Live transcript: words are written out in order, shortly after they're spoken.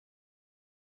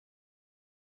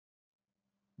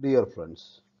Dear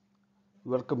friends,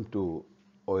 welcome to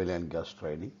Oil and Gas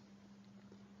Training.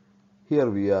 Here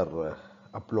we are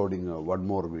uploading one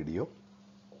more video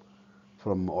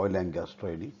from Oil and Gas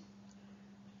Training.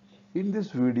 In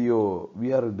this video,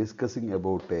 we are discussing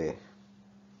about a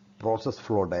process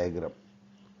flow diagram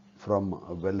from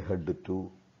wellhead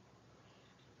to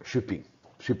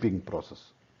shipping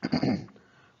process.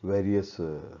 Various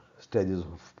stages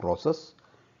of process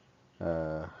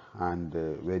and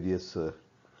various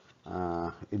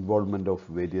involvement of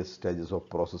various stages of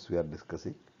process we are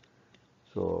discussing.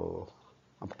 So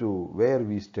up to where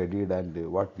we studied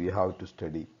and what we have to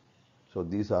study. So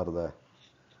these are the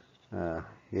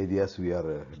areas we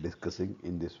are discussing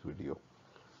in this video.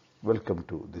 Welcome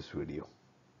to this video.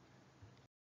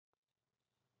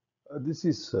 This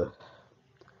is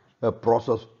a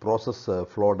process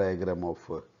flow diagram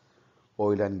of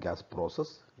oil and gas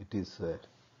process. It is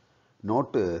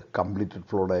not a completed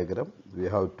flow diagram. We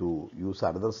have to use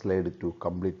another slide to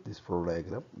complete this flow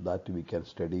diagram that we can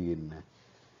study in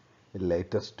a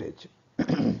later stage.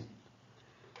 In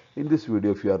this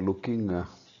video, if you are looking,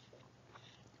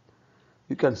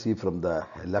 you can see from the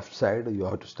left side. You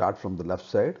have to start from the left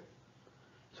side.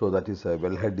 So that is a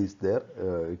wellhead is there.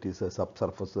 It is a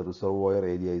subsurface reservoir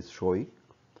area is showing.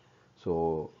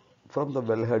 So from the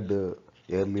wellhead,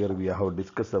 earlier we have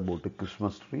discussed about the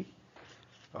Christmas tree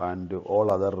and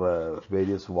all other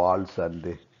various valves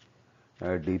and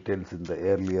details in the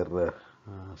earlier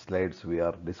slides we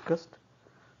are discussed.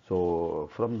 So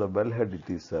from the wellhead it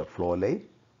is a flow line.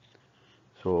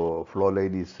 So flow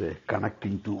line is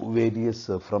connecting to various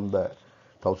from the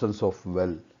thousands of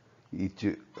well. Each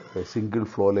single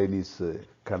flow line is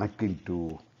connecting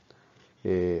to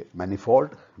a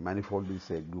manifold. Manifold is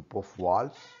a group of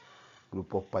valves,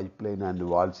 group of pipeline, and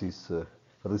valves is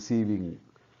receiving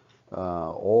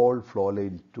all flow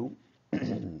line to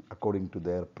according to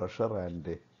their pressure,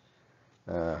 and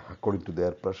according to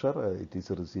their pressure it is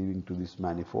receiving to this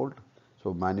manifold.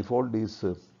 So manifold is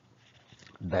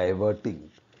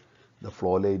diverting the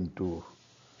flow line to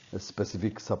a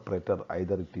specific separator,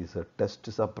 either it is a test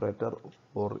separator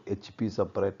or HP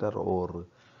separator or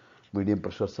medium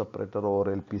pressure separator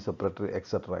or LP separator,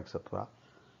 etc., etc.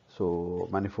 So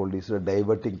manifold is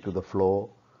diverting to the flow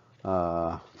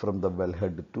from the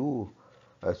wellhead to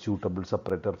a suitable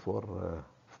separator for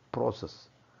process.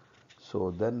 So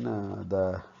then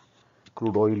the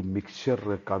crude oil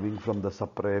mixture coming from the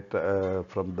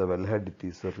from the wellhead, it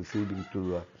is receiving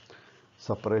to the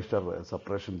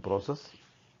separation process.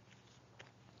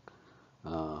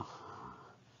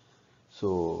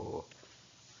 So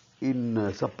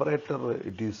in separator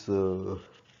it is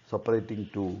separating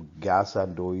to gas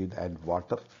and oil and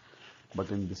water, but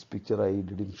in this picture I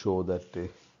didn't show that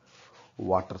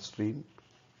water stream.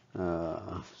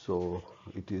 So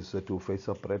it is a two-phase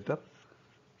separator.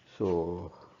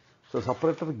 So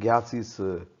separator gas is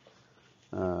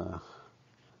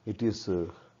it is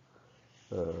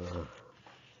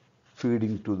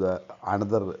feeding to the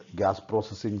another gas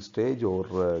processing stage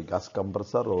or gas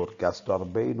compressor or gas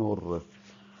turbine or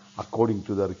according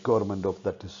to the requirement of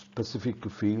that specific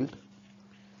field.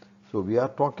 So we are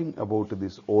talking about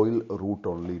this oil route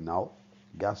only now.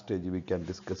 Gas stage we can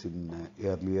discuss in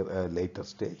later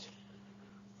stage.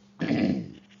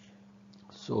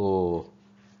 So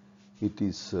it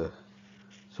is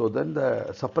so then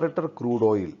the separator crude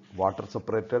oil, water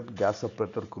separated, gas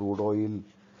separator crude oil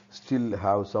still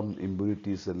have some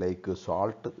impurities like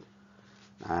salt.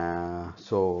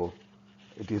 So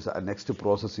it is next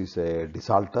process is a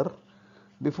desalter.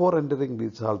 Before entering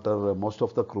desalter, most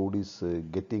of the crude is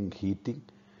getting heating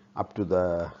up to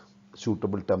the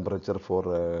suitable temperature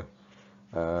for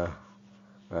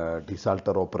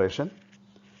desalter operation.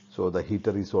 So the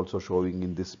heater is also showing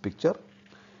in this picture.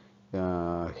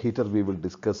 Heater we will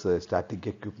discuss static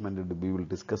equipment, and we will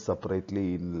discuss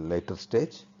separately in later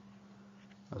stage.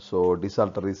 So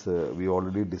desalter is we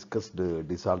already discussed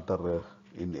desalter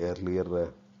in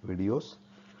earlier videos.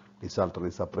 Desalter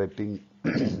is separating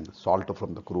salt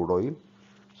from the crude oil.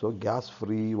 So gas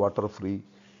free, water free,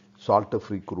 salt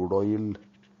free crude oil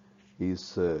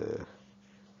is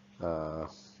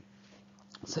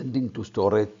sending to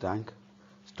storage tank.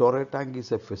 Storage tank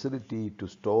is a facility to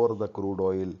store the crude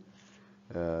oil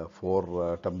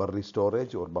for temporary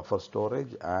storage or buffer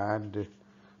storage, and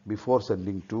before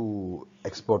sending to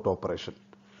export operation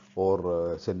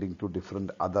or sending to different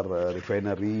other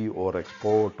refinery or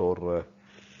export or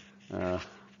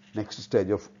next stage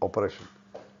of operation.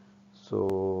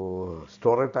 So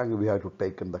storage tank we have to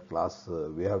take in the class,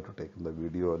 we have to take in the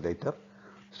video later.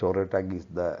 Storage tank is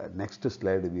the next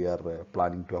slide we are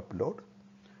planning to upload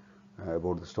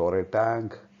about the storage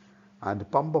tank And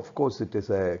pump, of course, it is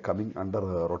coming under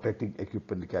rotating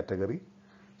equipment category.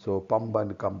 So pump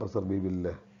and compressor we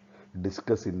will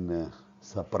discuss in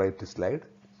separate slide,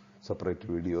 separate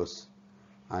videos.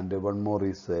 And one more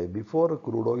is before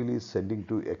crude oil is sending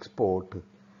to export,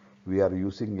 we are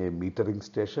using a metering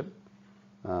station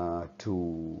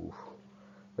to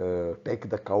take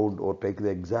the count or take the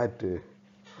exact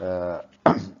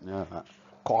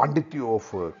quantity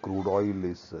of crude oil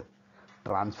is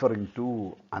transferring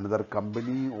to another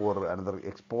company or another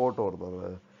export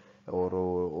or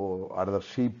another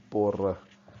ship or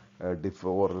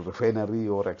refinery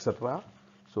or etc.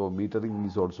 So metering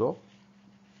is also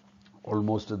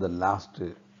almost the last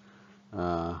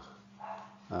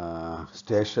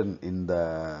station in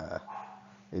the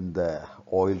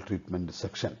oil treatment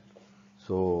section.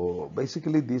 So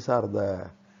basically these are the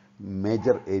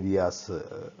major areas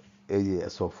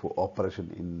of operation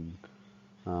in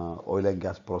oil and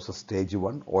gas process stage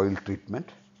 1 oil treatment,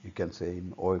 you can say,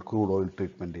 in crude oil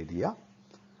treatment area.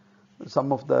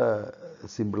 Some of the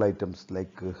simple items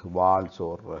like valves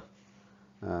or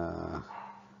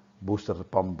booster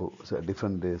pump,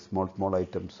 different small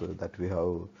items that we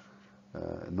have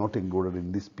not included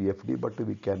in this PFD, but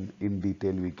we can in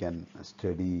detail we can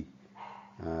study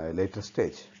later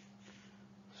stage.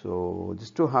 So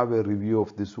just to have a review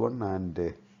of this one,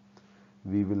 and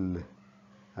we will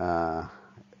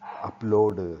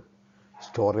upload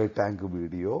storage tank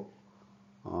video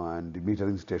and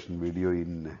metering station video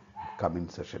in coming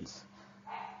sessions.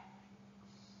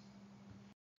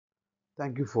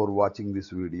 Thank you for watching this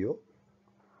video.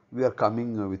 We are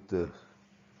coming with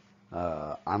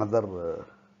another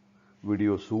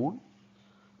video soon.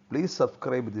 Please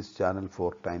subscribe this channel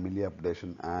for timely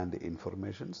updation and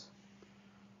informations.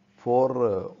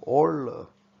 For all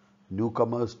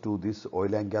newcomers to this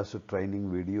oil and gas training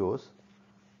videos,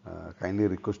 kindly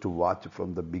request to watch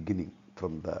from the beginning,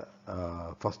 from the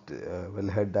first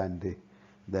wellhead and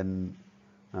then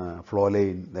flow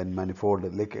lane, then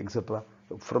manifold, like etc.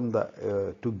 From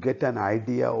the to get an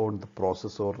idea on the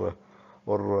process or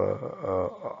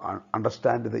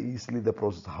understand easily the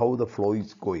process, how the flow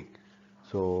is going.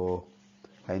 So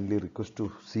kindly request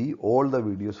to see all the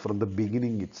videos from the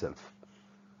beginning itself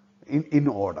in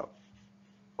order.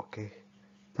 Okay.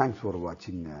 Thanks for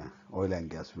watching oil and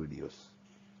gas videos.